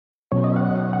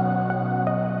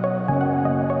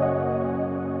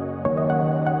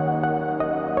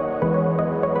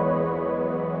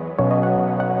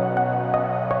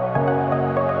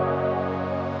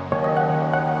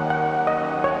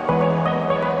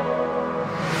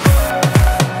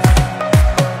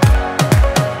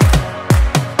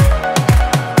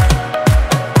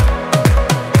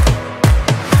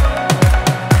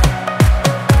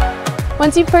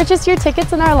Once you purchase your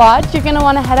tickets in our lodge, you're going to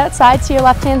want to head outside to your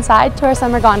left-hand side to our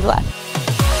Summer Gondola.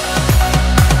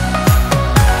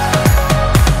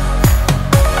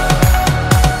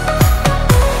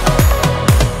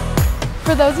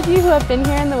 For those of you who have been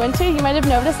here in the winter, you might have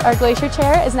noticed our glacier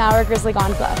chair is now our grizzly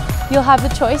gondola. You'll have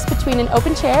the choice between an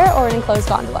open chair or an enclosed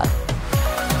gondola.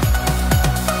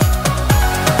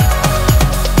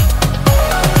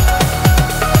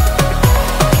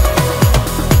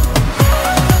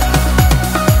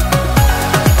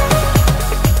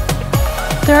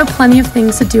 There are plenty of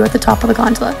things to do at the top of the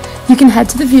gondola. You can head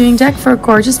to the viewing deck for a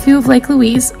gorgeous view of Lake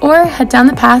Louise, or head down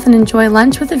the path and enjoy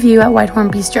lunch with a view at Whitehorn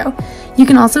Bistro. You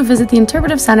can also visit the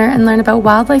Interpretive Center and learn about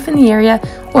wildlife in the area,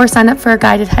 or sign up for a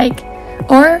guided hike,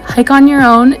 or hike on your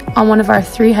own on one of our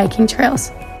 3 hiking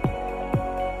trails.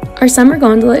 Our summer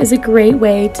gondola is a great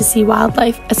way to see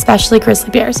wildlife, especially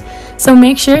grizzly bears, so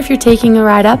make sure if you're taking a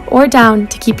ride up or down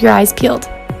to keep your eyes peeled.